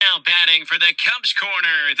representing for the Cubs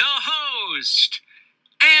Corner, the host,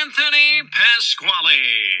 Anthony Pasquale.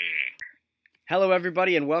 Hello,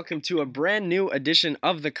 everybody, and welcome to a brand new edition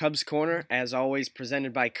of the Cubs Corner, as always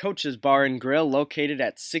presented by Coach's Bar and Grill, located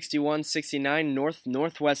at 6169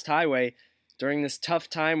 Northwest Highway. During this tough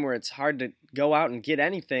time where it's hard to go out and get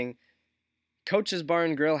anything, Coach's Bar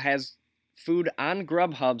and Grill has food on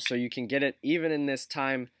Grubhub, so you can get it even in this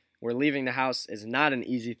time where leaving the house is not an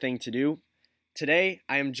easy thing to do. Today,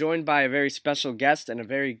 I am joined by a very special guest and a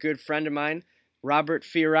very good friend of mine, Robert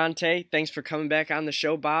Fiorante. Thanks for coming back on the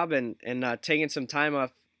show, Bob, and taking some time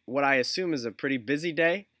off what I assume is a pretty busy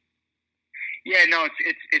day. Yeah, no,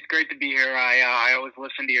 it's great to be here. I always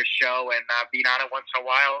listen to your show, and being on it once in a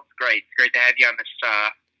while, it's great. It's great to have you on this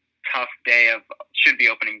tough day of should be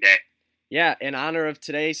opening day. Yeah, in honor of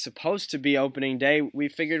today, supposed to be opening day, we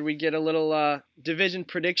figured we'd get a little division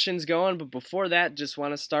predictions going. But before that, just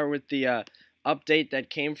want to start with the update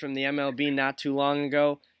that came from the MLB not too long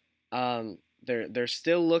ago. They're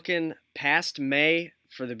still looking past May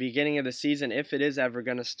for the beginning of the season, if it is ever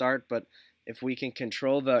going to start. But if we can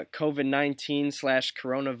control the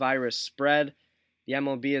COVID-19/coronavirus spread, the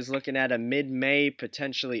MLB is looking at a mid-May,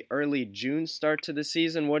 potentially early June start to the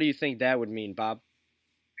season. What do you think that would mean, Bob?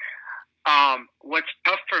 What's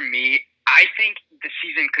tough for me, I think the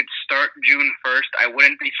season could start June 1st. I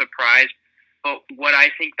wouldn't be surprised. But what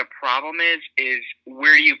I think the problem is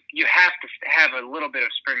where you have to have a little bit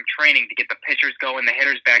of spring training to get the pitchers going, the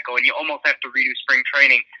hitters back going. You almost have to redo spring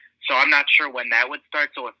training. So I'm not sure when that would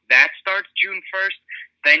start. So if that starts June 1st,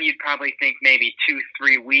 then you'd probably think maybe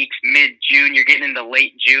 2-3 weeks, mid-June. You're getting into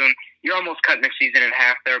late June. You're almost cutting the season in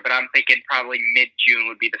half there, but I'm thinking probably mid-June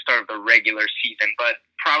would be the start of the regular season. But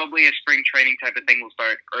probably a spring training type of thing will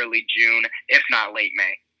start early June, if not late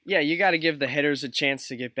May. Yeah, you got to give the hitters a chance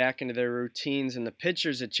to get back into their routines and the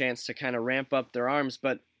pitchers a chance to kind of ramp up their arms.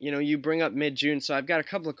 But, you bring up mid-June, so I've got a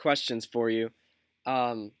couple of questions for you.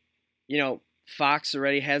 Fox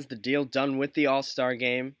already has the deal done with the All-Star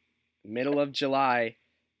Game, middle of July.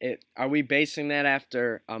 Are we basing that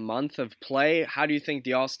after a month of play? How do you think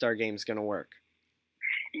the All-Star Game is going to work?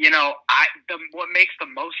 What makes the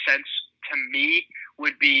most sense to me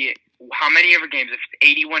would be how many ever games. If it's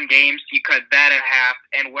 81 games, you cut that in half,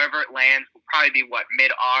 and wherever it lands will probably be,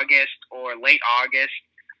 mid-August or late August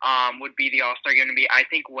would be the All-Star Game to be. I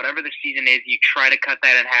think whatever the season is, you try to cut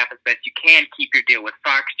that in half as best you can. Keep your deal with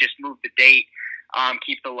Fox. Just move the date.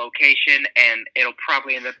 Keep the location, and it'll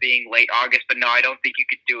probably end up being late August. But no, I don't think you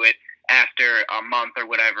could do it after a month or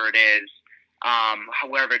whatever it is.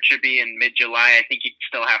 However, it should be in mid-July. I think you'd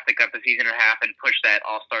still have to cut the season in half and push that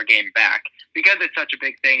All-Star Game back. Because it's such a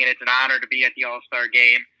big thing and it's an honor to be at the All-Star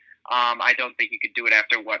Game, I don't think you could do it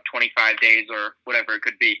after, 25 days or whatever it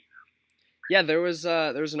could be. Yeah, there was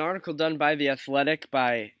an article done by The Athletic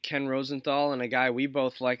by Ken Rosenthal and a guy we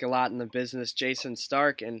both like a lot in the business, Jason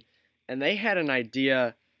Stark, and they had an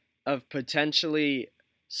idea of potentially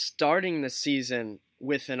starting the season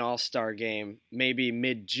with an All-Star Game, maybe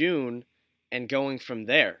mid-June, and going from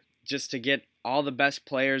there, just to get all the best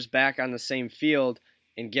players back on the same field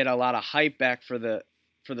and get a lot of hype back for the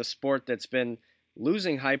sport that's been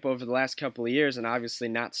losing hype over the last couple of years and obviously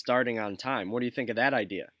not starting on time. What do you think of that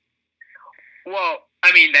idea? Well,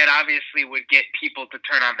 I mean, that obviously would get people to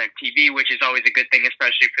turn on their TV, which is always a good thing,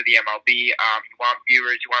 especially for the MLB. You want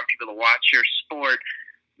viewers, you want people to watch your sport.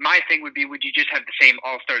 My thing would be, would you just have the same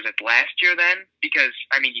All-Stars as last year then? Because,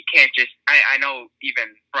 I mean, you can't just – I know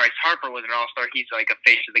even Bryce Harper was an All-Star. He's like a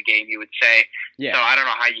face of the game, you would say. Yeah. So I don't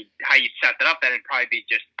know how you'd set that up. Then it'd probably be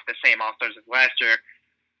just the same All-Stars as last year,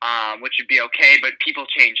 which would be okay. But people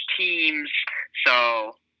change teams,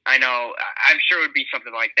 so I know – I'm sure it would be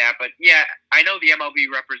something like that. But, yeah, I know the MLB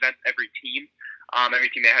represents every team that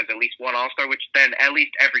has at least one All-Star, which then at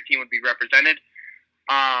least every team would be represented.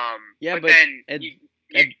 Go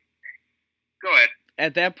ahead.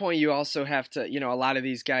 At that point, you also have to, a lot of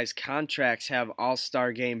these guys' contracts have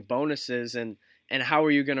All-Star Game bonuses, and how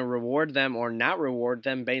are you going to reward them or not reward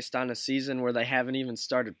them based on a season where they haven't even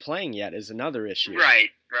started playing yet is another issue. Right.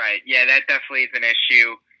 Yeah, that definitely is an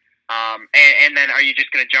issue. And then are you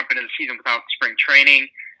just going to jump into the season without spring training?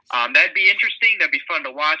 That'd be interesting. That'd be fun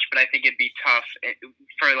to watch, but I think it'd be tough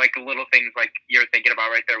for the little things like you're thinking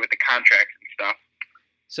about right there with the contracts and stuff.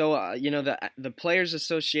 So, the Players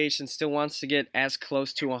Association still wants to get as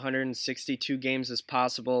close to 162 games as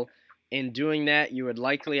possible. In doing that, you would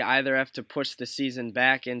likely either have to push the season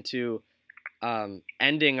back into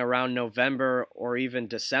ending around November or even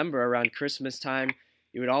December, around Christmas time.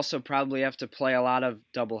 You would also probably have to play a lot of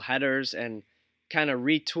doubleheaders and kind of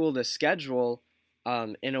retool the schedule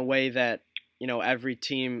in a way that every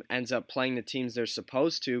team ends up playing the teams they're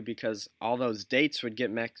supposed to because all those dates would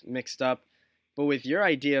get mixed up. But with your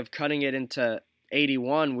idea of cutting it into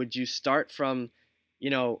 81, would you start from,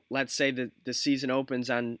 let's say the season opens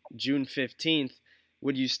on June 15th,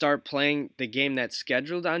 would you start playing the game that's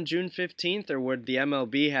scheduled on June 15th, or would the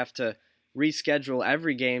MLB have to reschedule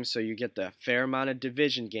every game so you get the fair amount of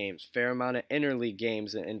division games, fair amount of interleague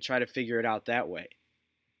games, and try to figure it out that way?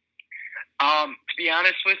 To be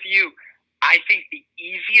honest with you, I think the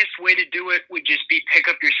easiest way to do it would just be pick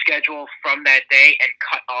up your schedule from that day and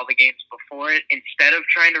cut all the games before it instead of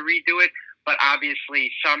trying to redo it. But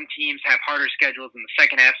obviously, some teams have harder schedules in the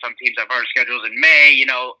second half. Some teams have harder schedules in May,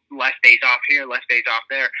 less days off here, less days off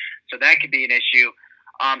there. So that could be an issue.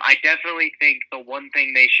 I definitely think the one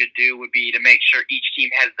thing they should do would be to make sure each team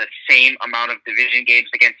has the same amount of division games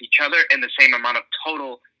against each other and the same amount of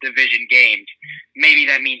total division games. Maybe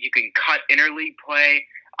that means you can cut interleague play.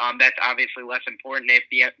 That's obviously less important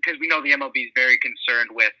because we know the MLB is very concerned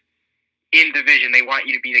with in division. They want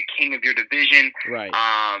you to be the king of your division. Right.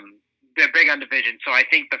 They're big on division. So I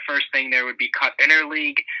think the first thing there would be cut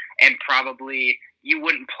interleague, and probably you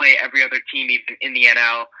wouldn't play every other team even in the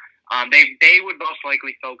NL. They would most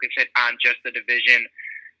likely focus it on just the division.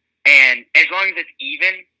 And as long as it's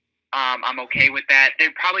even, I'm okay with that.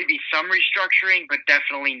 There'd probably be some restructuring, but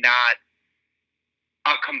definitely not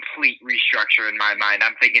a complete restructure in my mind.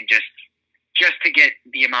 I'm thinking just to get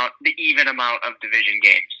the even amount of division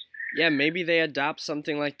games. Yeah, maybe they adopt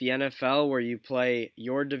something like the NFL where you play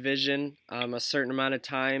your division a certain amount of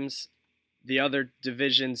times, the other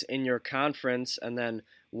divisions in your conference, and then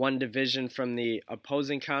one division from the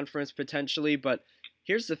opposing conference potentially. But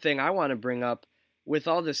here's the thing I want to bring up. With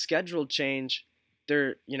all the schedule change,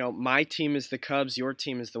 my team is the Cubs, your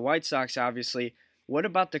team is the White Sox, obviously. What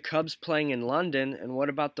about the Cubs playing in London, and what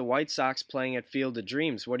about the White Sox playing at Field of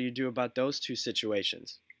Dreams? What do you do about those two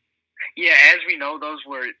situations? Yeah, as we know, those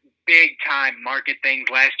were big-time market things.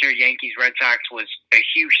 Last year, Yankees-Red Sox was a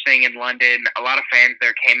huge thing in London. A lot of fans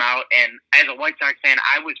there came out, and as a White Sox fan,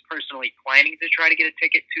 I was personally planning to try to get a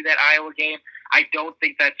ticket to that Iowa game. I don't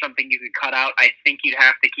think that's something you could cut out. I think you'd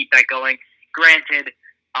have to keep that going. Granted,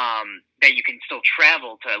 that you can still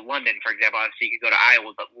travel to London, for example. Obviously, you could go to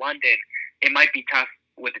Iowa, but London, it might be tough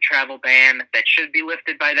with the travel ban that should be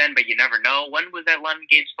lifted by then, but you never know. When was that London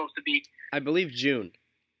game supposed to be? I believe June.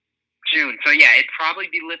 So yeah, it'd probably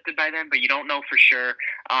be lifted by then, but you don't know for sure.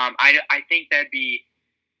 I think that'd be.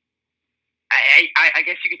 I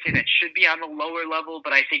guess you could say that should be on the lower level,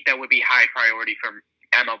 but I think that would be high priority for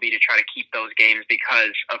MLB to try to keep those games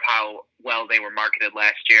because of how well they were marketed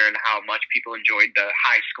last year and how much people enjoyed the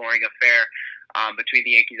high scoring affair between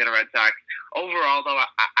the Yankees and the Red Sox. Overall, though,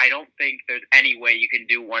 I don't think there's any way you can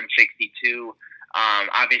do 162.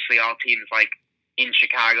 Obviously, all teams like in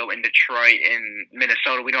Chicago, in Detroit, in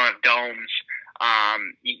Minnesota, we don't have domes.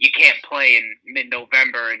 You can't play in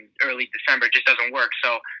mid-November and early December. It just doesn't work.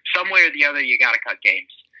 So some way or the other, you got to cut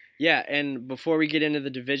games. Yeah, and before we get into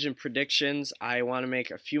the division predictions, I want to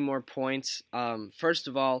make a few more points. First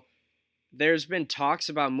of all, there's been talks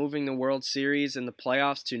about moving the World Series and the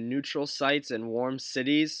playoffs to neutral sites and warm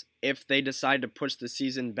cities if they decide to push the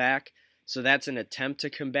season back. So that's an attempt to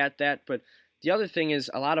combat that. But the other thing is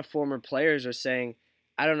a lot of former players are saying,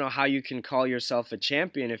 I don't know how you can call yourself a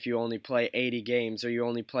champion if you only play 80 games or you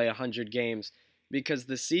only play 100 games because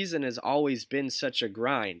the season has always been such a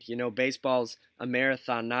grind. Baseball's a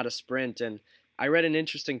marathon, not a sprint. And I read an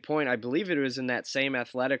interesting point. I believe it was in that same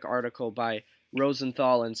Athletic article by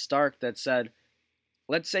Rosenthal and Stark that said,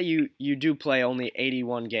 let's say you do play only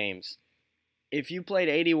 81 games. If you played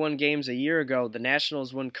 81 games a year ago, the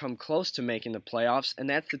Nationals wouldn't come close to making the playoffs, and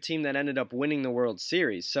that's the team that ended up winning the World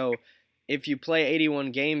Series. So if you play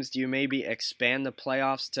 81 games, do you maybe expand the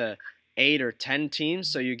playoffs to 8 or 10 teams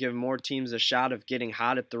so you give more teams a shot of getting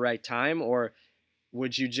hot at the right time? Or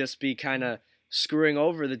would you just be kind of screwing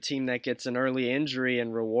over the team that gets an early injury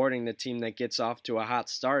and rewarding the team that gets off to a hot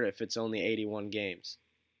start if it's only 81 games?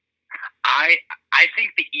 I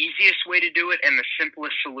think the easiest way to do it and the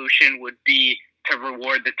simplest solution would be to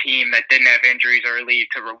reward the team that didn't have injuries early,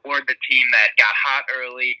 to reward the team that got hot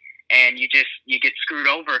early, and you get screwed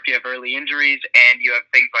over if you have early injuries and you have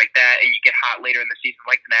things like that, and you get hot later in the season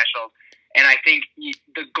like the Nationals. And I think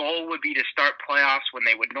the goal would be to start playoffs when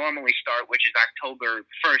they would normally start, which is October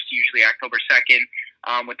 1st, usually October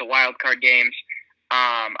 2nd, with the wild card games.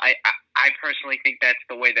 I personally think that's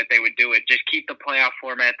the way that they would do it. Just keep the playoff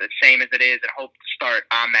format the same as it is and hope to start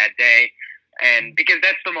on that day. And because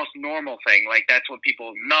that's the most normal thing. Like, that's what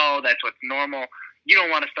people know. That's what's normal. You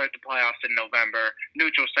don't want to start the playoffs in November,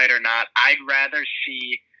 neutral site or not. I'd rather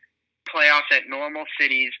see playoffs at normal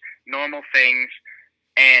cities normal things,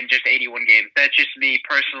 and just 81 games. That's just me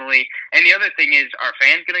personally. And the other thing is, are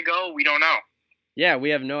fans going to go? We don't know. Yeah, we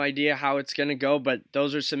have no idea how it's going to go, but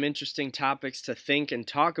those are some interesting topics to think and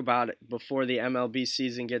talk about before the MLB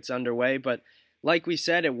season gets underway. But like we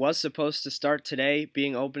said, it was supposed to start today,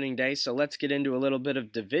 being opening day, so let's get into a little bit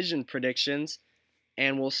of division predictions.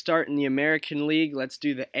 And we'll start in the American League. Let's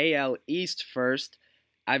do the AL East first.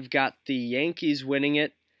 I've got the Yankees winning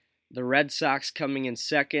it, the Red Sox coming in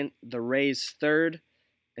second, the Rays third,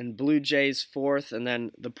 and Blue Jays fourth, and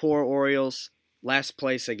then the poor Orioles last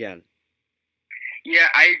place again. Yeah,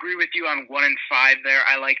 I agree with you on 1 and 5 there.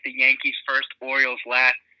 I like the Yankees first, Orioles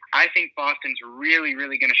last. I think Boston's really,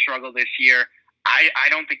 really going to struggle this year. I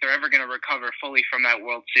don't think they're ever going to recover fully from that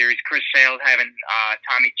World Series. Chris Sale having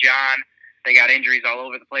Tommy John. They got injuries all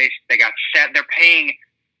over the place. They got set. They're paying,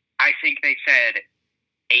 I think they said,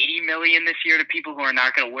 $80 million this year to people who are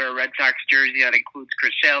not going to wear a Red Sox jersey. That includes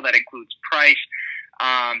Chris Sale. That includes Price.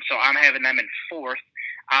 So I'm having them in fourth.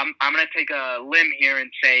 I'm going to take a limb here and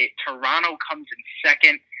say Toronto comes in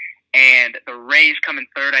second and the Rays come in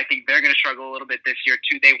third. I think they're going to struggle a little bit this year,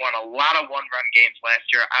 too. They won a lot of one-run games last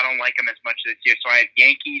year. I don't like them as much this year. So I have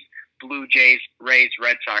Yankees, Blue Jays, Rays,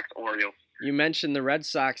 Red Sox, Orioles. You mentioned the Red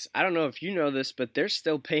Sox. I don't know if you know this, but they're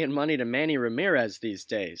still paying money to Manny Ramirez these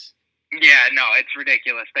days. Yeah, no, it's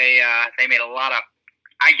ridiculous. They made a lot of,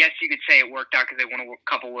 I guess you could say it worked out because they won a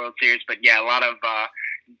couple World Series, but yeah, a lot of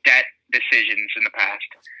debt decisions in the past.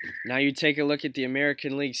 Now you take a look at the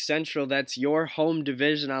American League Central. That's your home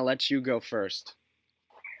division. I'll let you go first.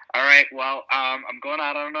 All right, well, I'm going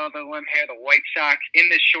out on another limb here. The White Sox in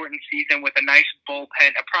this shortened season with a nice bullpen,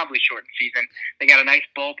 a probably shortened season. They got a nice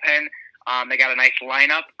bullpen. They got a nice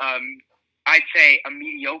lineup. I'd say a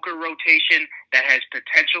mediocre rotation that has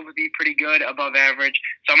potential to be pretty good, above average.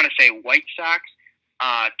 So I'm going to say White Sox,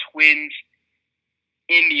 Twins,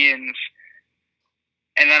 Indians,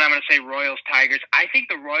 and then I'm going to say Royals, Tigers. I think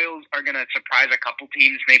the Royals are going to surprise a couple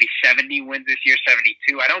teams, maybe 70 wins this year,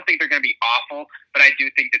 72. I don't think they're going to be awful, but I do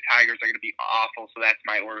think the Tigers are going to be awful, so that's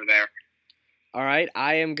my order there. All right,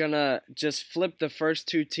 I am going to just flip the first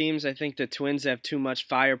two teams. I think the Twins have too much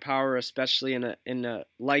firepower, especially in a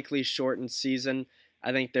likely shortened season.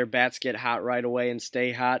 I think their bats get hot right away and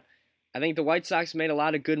stay hot. I think the White Sox made a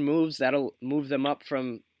lot of good moves. That'll move them up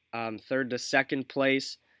from third to second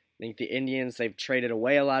place. I think the Indians, they've traded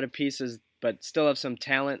away a lot of pieces, but still have some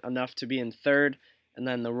talent enough to be in third. And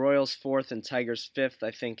then the Royals fourth and Tigers fifth,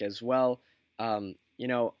 I think, as well.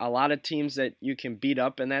 A lot of teams that you can beat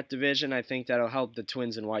up in that division. I think that'll help the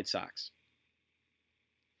Twins and White Sox.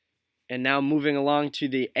 And now moving along to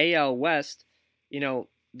the AL West, the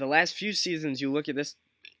last few seasons you look at this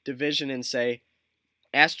division and say,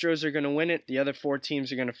 Astros are going to win it. The other four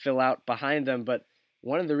teams are going to fill out behind them. But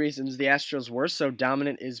one of the reasons the Astros were so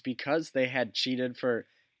dominant is because they had cheated for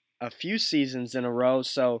a few seasons in a row.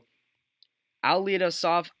 So I'll lead us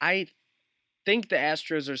off. I think the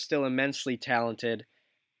Astros are still immensely talented,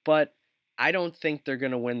 but I don't think they're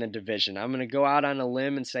going to win the division. I'm going to go out on a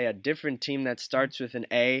limb and say a different team that starts with an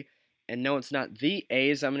A. And no, it's not the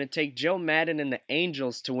A's. I'm going to take Joe Maddon and the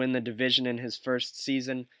Angels to win the division in his first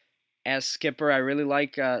season as skipper. I really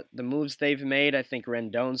like the moves they've made. I think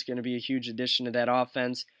Rendon's going to be a huge addition to that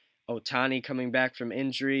offense. Ohtani coming back from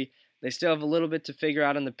injury. They still have a little bit to figure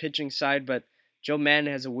out on the pitching side, but Joe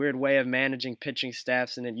Maddon has a weird way of managing pitching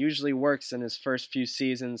staffs, and it usually works in his first few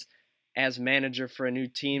seasons as manager for a new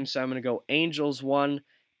team. So I'm going to go Angels 1,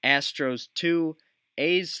 Astros 2,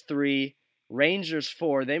 A's 3, Rangers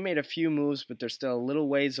 4. They made a few moves, but they're still a little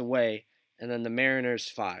ways away. And then the Mariners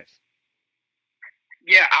 5.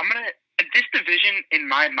 Yeah, this division, in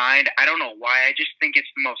my mind, I don't know why. I just think it's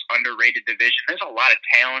the most underrated division. There's a lot of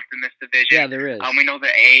talent in this division. Yeah, there is. We know the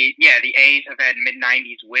A's have had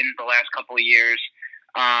mid-90s wins the last couple of years.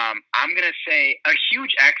 I'm going to say a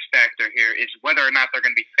huge X factor here is whether or not they're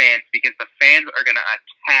going to be fans, because the fans are going to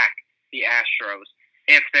attack the Astros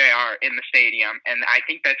if they are in the stadium, and I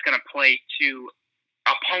think that's going to play to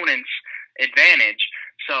opponents' advantage.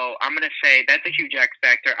 So I'm going to say that's a huge X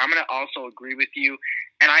factor. I'm going to also agree with you,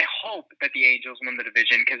 and I hope that the Angels win the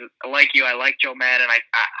division because, like you, I like Joe Maddon.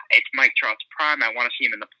 It's Mike Trout's prime. I want to see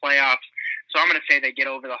him in the playoffs. So I'm going to say they get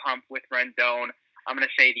over the hump with Rendon. I'm going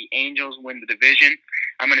to say the Angels win the division.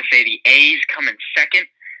 I'm going to say the A's come in second,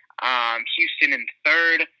 Houston in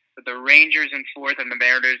third, the Rangers in fourth, and the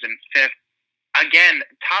Mariners in fifth. Again,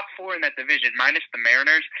 top four in that division, minus the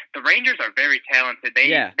Mariners. The Rangers are very talented.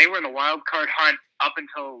 They were in the wild card hunt up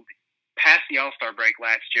until past the All-Star break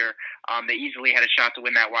last year. They easily had a shot to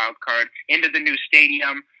win that wild card. Into the new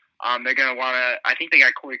stadium, they're going to want to – I think they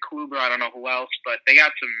got Corey Kluber. I don't know who else, but they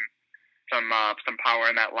got some power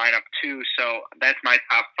in that lineup too. So that's my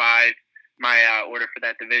top 5, my order for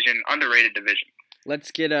that division, underrated division.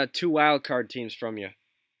 Let's get 2 wild card teams from you.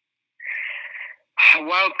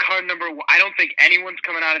 Wild card number 1. I don't think anyone's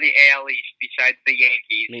coming out of the AL East besides the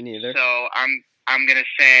Yankees. Me neither. So I'm gonna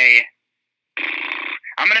say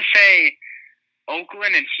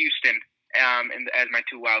Oakland and Houston as my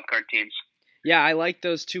 2 wild card teams. Yeah, I like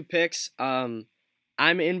those 2 picks.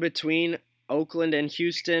 I'm in between Oakland and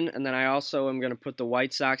Houston, and then I also am going to put the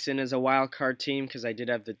White Sox in as a wild card team because I did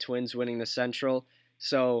have the Twins winning the Central.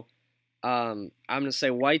 So I'm going to say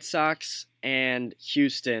White Sox and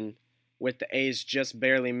Houston with the A's just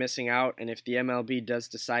barely missing out. And if the MLB does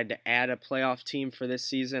decide to add a playoff team for this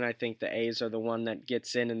season, I think the A's are the one that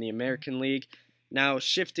gets in the American League. Now,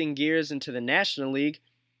 shifting gears into the National League,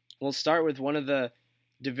 we'll start with one of the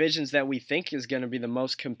divisions that we think is going to be the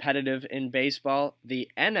most competitive in baseball, the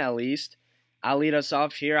NL East. I'll lead us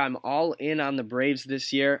off here. I'm all in on the Braves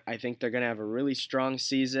this year. I think they're going to have a really strong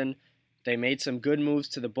season. They made some good moves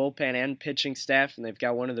to the bullpen and pitching staff, and they've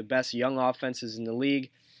got one of the best young offenses in the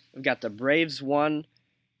league. I've got the Braves 1.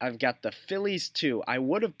 I've got the Phillies 2. I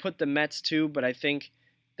would have put the Mets 2, but I think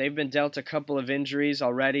they've been dealt a couple of injuries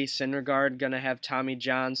already. Syndergaard going to have Tommy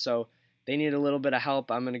John, so they need a little bit of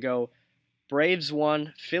help. I'm going to go Braves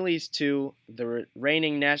 1, Phillies 2, the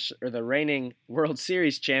reigning World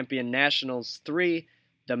Series champion Nationals 3.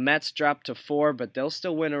 The Mets drop to 4, but they'll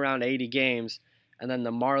still win around 80 games. And then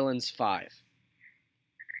the Marlins 5.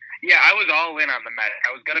 Yeah, I was all in on the Mets.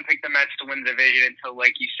 I was going to pick the Mets to win the division until,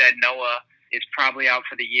 like you said, Noah is probably out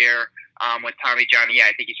for the year with Tommy John.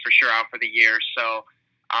 Yeah, I think he's for sure out for the year. So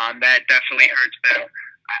that definitely hurts them.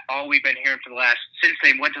 All we've been hearing for since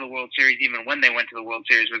they went to the World Series, even when they went to the World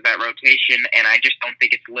Series, was that rotation, and I just don't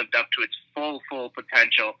think it's lived up to its full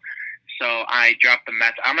potential. So I dropped the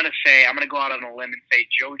Mets. I'm going to go out on a limb and say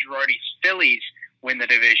Joe Girardi's Phillies win the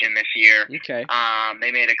division this year. Okay.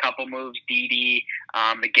 They made a couple moves. Didi,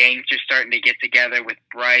 the gang's just starting to get together with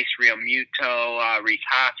Bryce, Real Muto, Rhys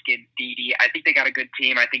Hoskins, Didi. I think they got a good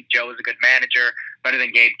team. I think Joe is a good manager, better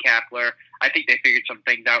than Gabe Kapler. I think they figured some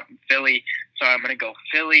things out in Philly. So I'm going to go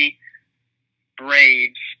Philly,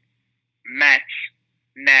 Braves, Mets,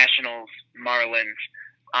 Nationals, Marlins.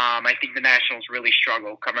 I think the Nationals really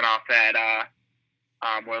struggle coming off that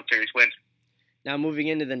World Series win. Now moving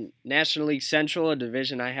into the National League Central, a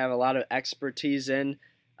division I have a lot of expertise in.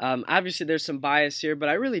 Obviously there's some bias here, but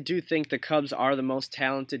I really do think the Cubs are the most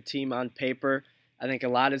talented team on paper. I think a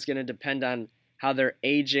lot is going to depend on how their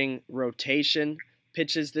aging rotation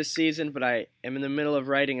pitches this season, but I am in the middle of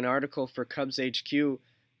writing an article for Cubs HQ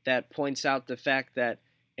that points out the fact that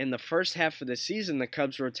in the first half of the season, the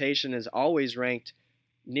Cubs rotation is always ranked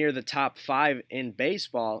near the top 5 in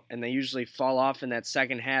baseball, and they usually fall off in that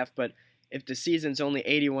second half, but if the season's only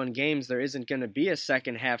 81 games, there isn't going to be a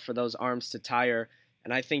second half for those arms to tire,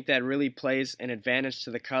 and I think that really plays an advantage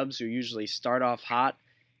to the Cubs, who usually start off hot,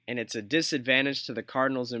 and it's a disadvantage to the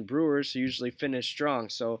Cardinals and Brewers, who usually finish strong.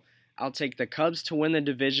 So I'll take the Cubs to win the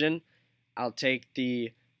division. I'll take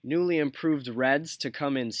the newly improved Reds to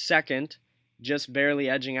come in second, just barely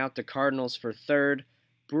edging out the Cardinals for third.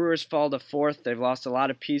 Brewers fall to fourth. They've lost a lot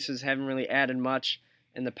of pieces, haven't really added much.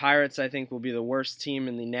 And the Pirates, I think, will be the worst team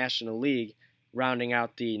in the National League, rounding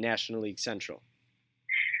out the National League Central.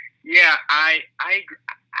 Yeah, I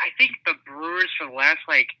think the Brewers for the last,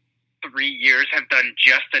 3 years have done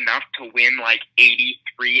just enough to win,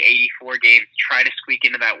 83, 84 games, try to squeak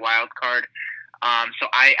into that wild card. So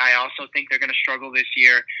I also think they're going to struggle this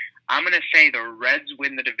year. I'm going to say the Reds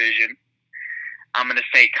win the division. I'm going to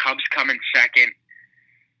say Cubs come in second.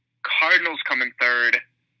 Cardinals come in third.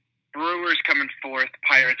 Brewers come in fourth,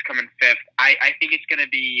 Pirates come in fifth. I think it's going to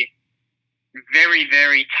be very,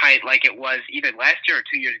 very tight like it was either last year or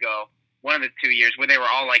 2 years ago, one of the 2 years, where they were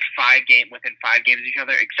all within 5 games of each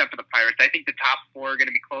other, except for the Pirates. I think the top 4 are going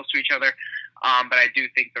to be close to each other, but I do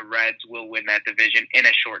think the Reds will win that division in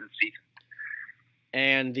a shortened season.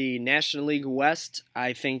 And the National League West,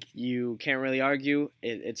 I think you can't really argue.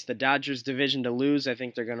 It's the Dodgers' division to lose. I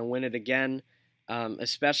think they're going to win it again.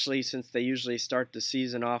 Especially since they usually start the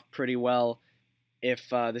season off pretty well. If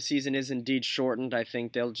the season is indeed shortened, I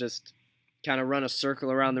think they'll just kind of run a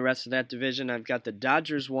circle around the rest of that division. I've got the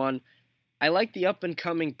Dodgers 1. I like the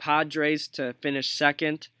up-and-coming Padres to finish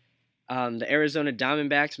second. The Arizona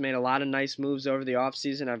Diamondbacks made a lot of nice moves over the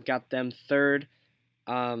offseason. I've got them third.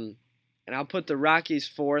 And I'll put the Rockies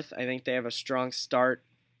 4th. I think they have a strong start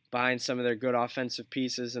behind some of their good offensive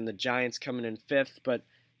pieces, and the Giants coming in 5th. But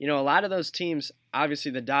a lot of those teams, obviously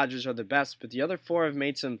the Dodgers are the best, but the other 4 have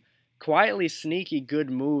made some quietly sneaky good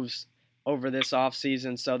moves over this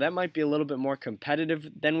offseason, so that might be a little bit more competitive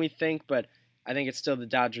than we think, but I think it's still the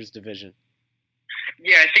Dodgers division.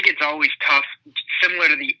 Yeah, I think it's always tough, similar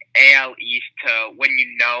to the AL East, when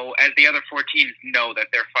as the other four teams know that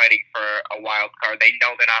they're fighting for a wild card. They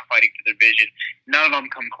know they're not fighting for the division. None of them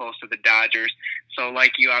come close to the Dodgers. So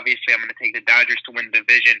like you, obviously, I'm going to take the Dodgers to win the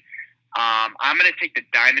division. I'm going to take the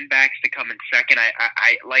Diamondbacks to come in second.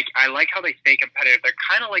 I like how they stay competitive. They're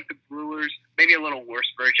kind of like the Brewers, maybe a little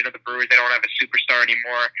worse version of the Brewers. They don't have a superstar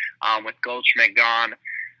anymore with Goldschmidt gone.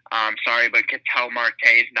 Sorry, but Ketel Marte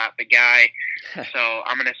is not the guy. So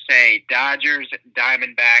I'm going to say Dodgers,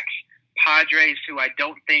 Diamondbacks, Padres, who I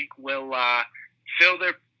don't think will fill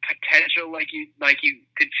their potential like you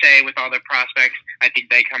could say with all their prospects. I think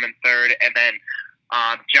they come in third, and then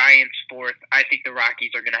Giants fourth. I think the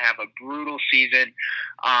Rockies are going to have a brutal season.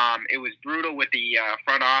 It was brutal with the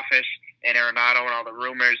front office and Arenado and all the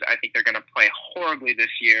rumors. I think they're going to play horribly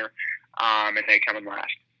this year, and they come in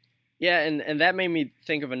last. Yeah, and that made me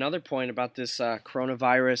think of another point about this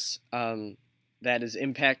coronavirus that is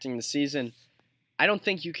impacting the season. I don't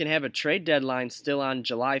think you can have a trade deadline still on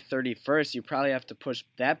July 31st. You probably have to push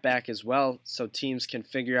that back as well so teams can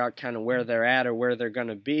figure out kind of where they're at or where they're going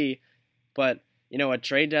to be. But, a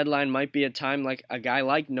trade deadline might be a time like a guy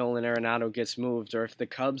like Nolan Arenado gets moved, or if the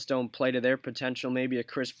Cubs don't play to their potential, maybe a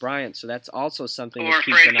Chris Bryant. So that's also something to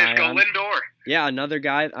keep an eye on. Francisco Lindor. Yeah, another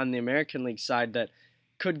guy on the American League side that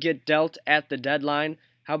could get dealt at the deadline.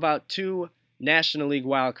 How about two National League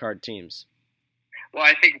wildcard teams? Well,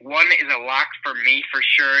 I think one is a lock for me for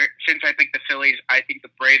sure. Since I think the Phillies, I think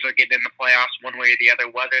the Braves are getting in the playoffs one way or the other.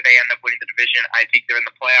 Whether they end up winning the division, I think they're in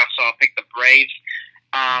the playoffs, so I'll pick the Braves.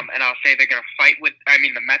 And I'll say they're going to fight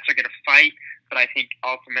the Mets are going to fight, but I think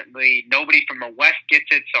ultimately nobody from the West gets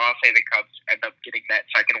it, so I'll say the Cubs end up getting that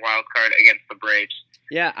second wild card against the Braves.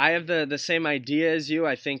 Yeah, I have the same idea as you.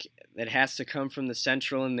 I think it has to come from the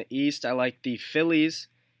Central and the East. I like the Phillies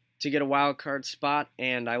to get a wild card spot,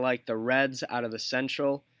 and I like the Reds out of the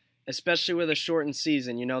Central, especially with a shortened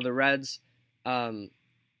season. The Reds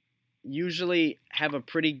usually have a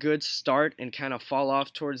pretty good start and kind of fall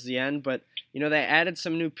off towards the end, but they added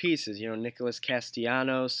some new pieces. Nicholas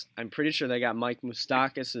Castellanos. I'm pretty sure they got Mike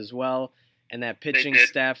Moustakas as well, and that pitching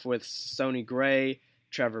staff with Sonny Gray,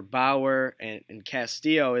 Trevor Bauer, and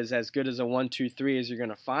Castillo is as good as a 1-2-3 as you're going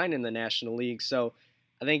to find in the National League. So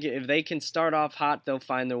I think if they can start off hot, they'll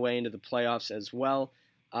find their way into the playoffs as well.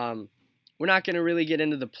 We're not going to really get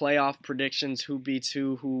into the playoff predictions, who beats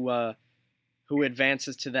who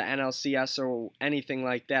advances to the NLCS or anything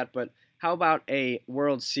like that, but how about a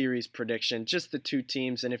World Series prediction, just the two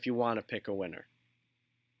teams, and if you want to pick a winner?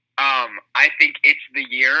 I think it's the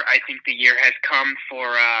year. I think the year has come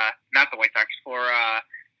for, not the White Sox, for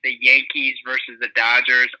the Yankees versus the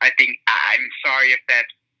Dodgers. I'm sorry if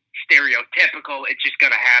that's stereotypical. It's just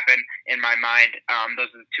going to happen in my mind.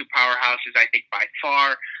 Those are the two powerhouses, I think, by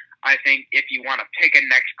far. I think if you want to pick a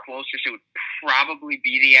next closest, it would probably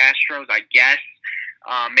be the Astros, I guess.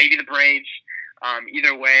 Maybe the Braves.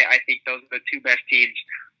 Either way, I think those are the two best teams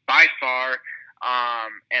by far.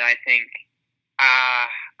 And I think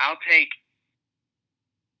I'll take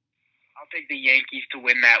the Yankees to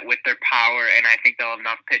win that with their power, and I think they'll have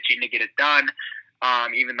enough pitching to get it done.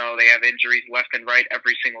 Even though they have injuries left and right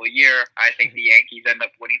every single year, I think the Yankees end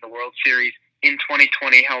up winning the World Series in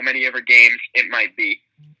 2020, how many ever games it might be.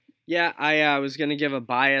 Yeah, I was going to give a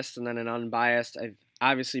biased and then an unbiased.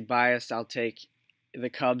 Obviously biased, I'll take the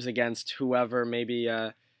Cubs against whoever, maybe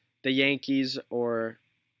the Yankees or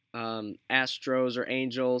Astros or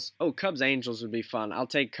Angels. Oh, Cubs-Angels would be fun. I'll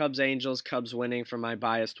take Cubs-Angels, Cubs winning for my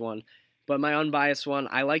biased one. But my unbiased one,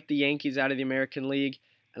 I like the Yankees out of the American League,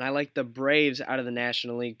 and I like the Braves out of the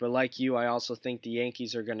National League. But like you, I also think the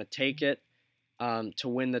Yankees are going to take it to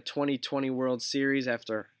win the 2020 World Series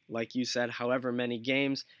after, like you said, however many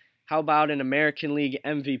games. How about an American League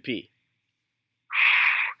MVP?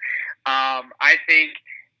 I think,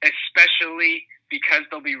 especially because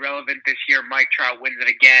they'll be relevant this year, Mike Trout wins it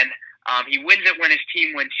again. He wins it when his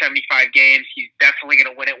team wins 75 games. He's definitely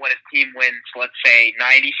going to win it when his team wins, let's say,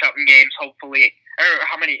 90-something games, hopefully. Or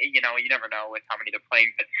how many, you never know with how many they're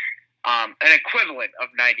playing. But an equivalent of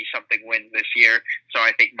 90-something wins this year. So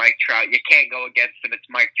I think Mike Trout, you can't go against him. It's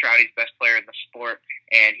Mike Trout. He's the best player in the sport,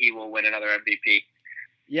 and he will win another MVP.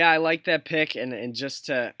 Yeah, I like that pick, and just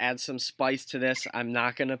to add some spice to this, I'm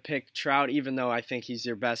not going to pick Trout, even though I think he's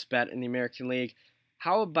your best bet in the American League.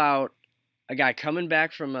 How about a guy coming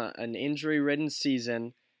back from an injury-ridden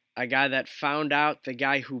season, a guy that found out the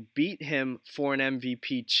guy who beat him for an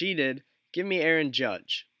MVP cheated? Give me Aaron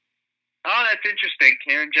Judge. Oh, that's interesting.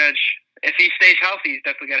 Aaron Judge, if he stays healthy, he's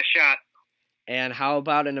definitely got a shot. And how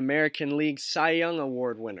about an American League Cy Young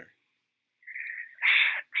Award winner?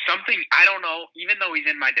 Something, I don't know, even though he's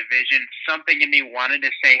in my division, something in me wanted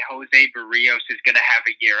to say Jose Barrios is going to have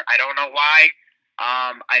a year. I don't know why.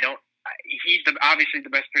 He's obviously the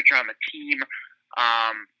best pitcher on the team.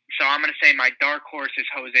 So I'm going to say my dark horse is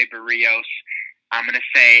Jose Barrios. I'm going to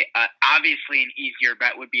say, obviously, an easier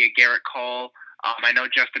bet would be a Garrett Cole. I know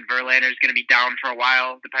Justin Verlander is going to be down for a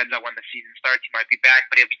while. Depends on when the season starts. He might be back,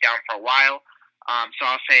 but he'll be down for a while. So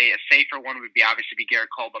I'll say a safer one would be obviously be Garrett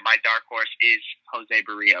Cole, but my dark horse is Jose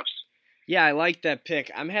Barrios. Yeah, I like that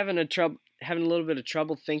pick. I'm having a little bit of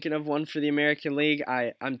trouble thinking of one for the American League.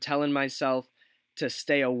 I'm telling myself to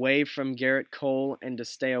stay away from Garrett Cole and to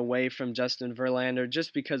stay away from Justin Verlander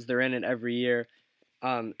just because they're in it every year.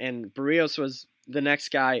 And Barrios was the next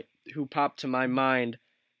guy who popped to my mind.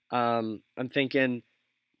 I'm thinking,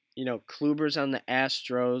 Kluber's on the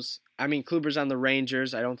Astros. Kluber's on the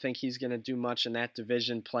Rangers. I don't think he's going to do much in that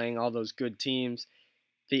division playing all those good teams.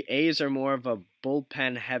 The A's are more of a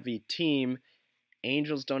bullpen-heavy team.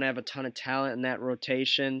 Angels don't have a ton of talent in that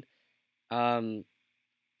rotation. I'm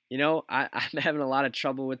having a lot of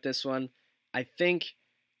trouble with this one. I think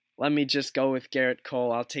let me just go with Garrett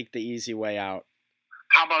Cole. I'll take the easy way out.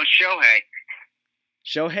 How about Shohei?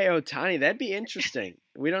 Shohei Ohtani, that'd be interesting.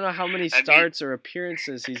 We don't know how many starts or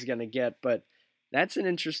appearances he's going to get, but that's an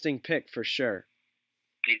interesting pick for sure.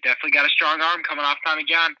 He's definitely got a strong arm coming off Tommy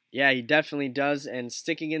John. Yeah, he definitely does. And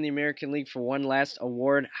sticking in the American League for one last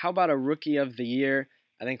award, how about a Rookie of the Year?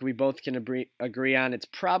 I think we both can agree on it's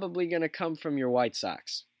probably going to come from your White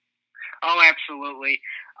Sox. Oh, absolutely.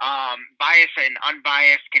 Biased and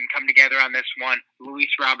unbiased can come together on this one. Luis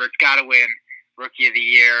Roberts got to win Rookie of the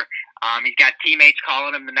Year. He's got teammates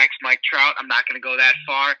calling him the next Mike Trout. I'm not going to go that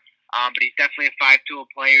far, but he's definitely a five-tool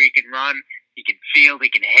player. He can run, he can field, he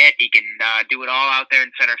can hit, he can do it all out there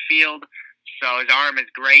in center field. So his arm is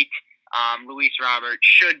great. Luis Roberts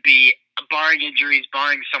should be, barring injuries,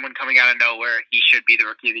 barring someone coming out of nowhere, he should be the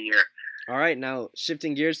Rookie of the Year. All right, now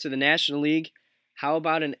shifting gears to the National League, how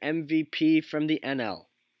about an MVP from the NL?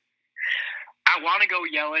 I want to go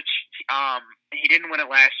Yelich. He didn't win it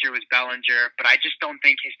last year with Bellinger, but I just don't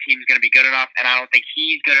think his team's going to be good enough, and I don't think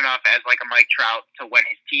he's good enough as like a Mike Trout to when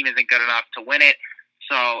his team isn't good enough to win it.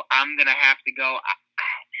 So I'm going to have to go.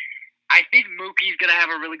 I think Mookie's going to have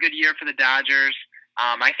a really good year for the Dodgers.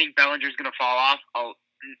 I think Bellinger's going to fall off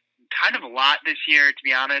kind of a lot this year, to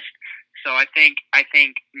be honest. So I think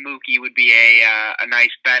Mookie would be a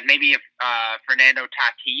nice bet. Maybe Fernando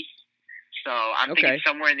Tatis. So I'm thinking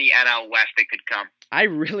somewhere in the NL West it could come. I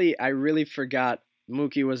really forgot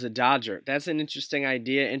Mookie was a Dodger. That's an interesting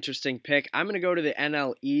idea, interesting pick. I'm going to go to the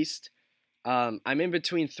NL East. I'm in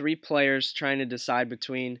between three players trying to decide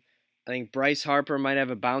between. I think Bryce Harper might have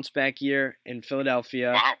a bounce-back year in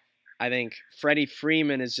Philadelphia. Wow. I think Freddie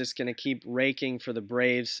Freeman is just going to keep raking for the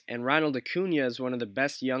Braves. And Ronald Acuna is one of the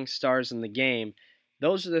best young stars in the game.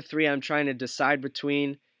 Those are the three I'm trying to decide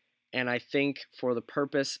between. And I think for the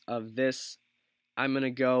purpose of this, I'm going to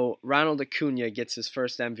go Ronald Acuna gets his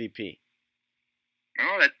first MVP.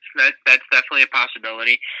 Oh, that's definitely a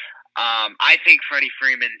possibility. I think Freddie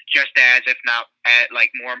Freeman's just as, if not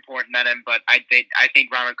more important than him. But I think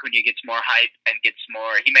Ronald Acuna gets more hype and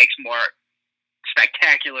he makes more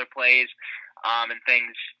spectacular plays and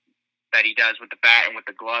things that he does with the bat and with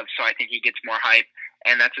the glove. So I think he gets more hype,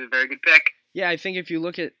 and that's a very good pick. Yeah, I think if you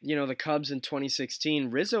look at, the Cubs in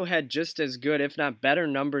 2016, Rizzo had just as good, if not better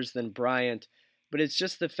numbers than Bryant, but it's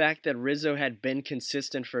just the fact that Rizzo had been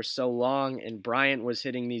consistent for so long and Bryant was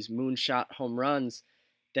hitting these moonshot home runs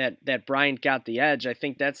that Bryant got the edge. I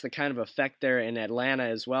think that's the kind of effect there in Atlanta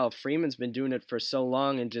as well. Freeman's been doing it for so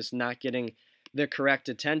long and just not getting the correct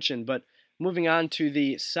attention. But moving on to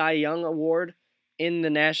the Cy Young Award in the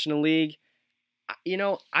National League,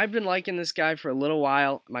 I've been liking this guy for a little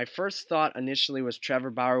while. My first thought initially was Trevor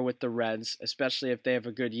Bauer with the Reds, especially if they have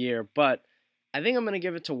a good year. But I think I'm going to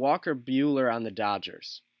give it to Walker Buehler on the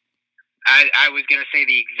Dodgers. I was going to say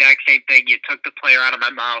the exact same thing. You took the player out of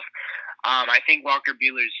my mouth. I think Walker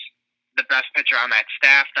Buehler's the best pitcher on that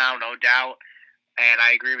staff now, no doubt. And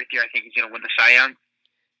I agree with you. I think he's going to win the Cy Young.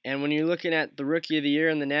 And when you're looking at the Rookie of the Year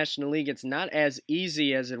in the National League, it's not as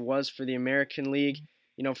easy as it was for the American League.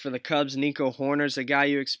 For the Cubs, Nico Hoerner's a guy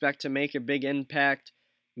you expect to make a big impact.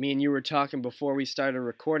 Me and you were talking before we started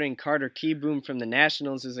recording. Carter Kieboom from the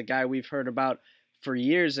Nationals is a guy we've heard about for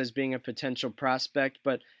years as being a potential prospect.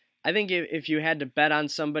 But I think if you had to bet on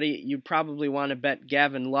somebody, you'd probably want to bet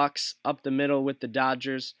Gavin Lux up the middle with the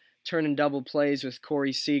Dodgers, turning double plays with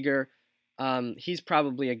Corey Seager. He's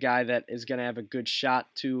probably a guy that is going to have a good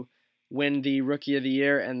shot to win the Rookie of the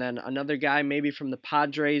Year. And then another guy maybe from the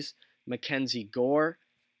Padres, Mackenzie Gore.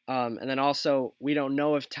 And then also, we don't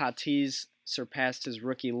know if Tatis surpassed his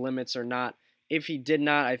rookie limits or not. If he did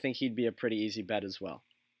not, I think he'd be a pretty easy bet as well.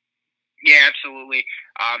 Yeah, absolutely.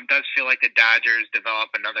 Does feel like the Dodgers develop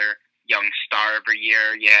another young star every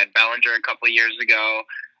year. You had Bellinger a couple of years ago.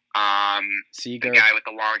 Seager. The guy with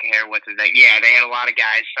the long hair, what's his name? Yeah, they had a lot of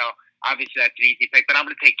guys, so obviously that's an easy pick, but I'm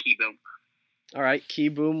going to take Kieboom. All right,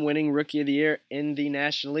 Kieboom winning Rookie of the Year in the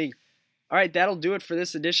National League. All right, that'll do it for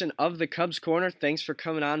this edition of the Cubs Corner. Thanks for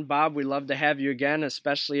coming on, Bob. We'd love to have you again,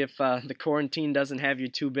 especially if the quarantine doesn't have you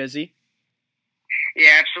too busy.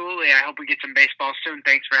 Yeah, absolutely. I hope we get some baseball soon.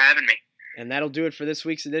 Thanks for having me. And that'll do it for this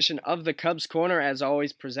week's edition of the Cubs Corner, as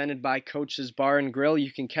always presented by Coach's Bar and Grill. You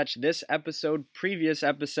can catch this episode, previous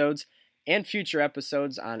episodes, and future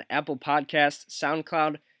episodes on Apple Podcasts,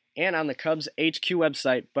 SoundCloud, and on the Cubs HQ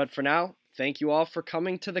website. But for now, thank you all for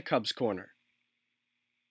coming to the Cubs Corner.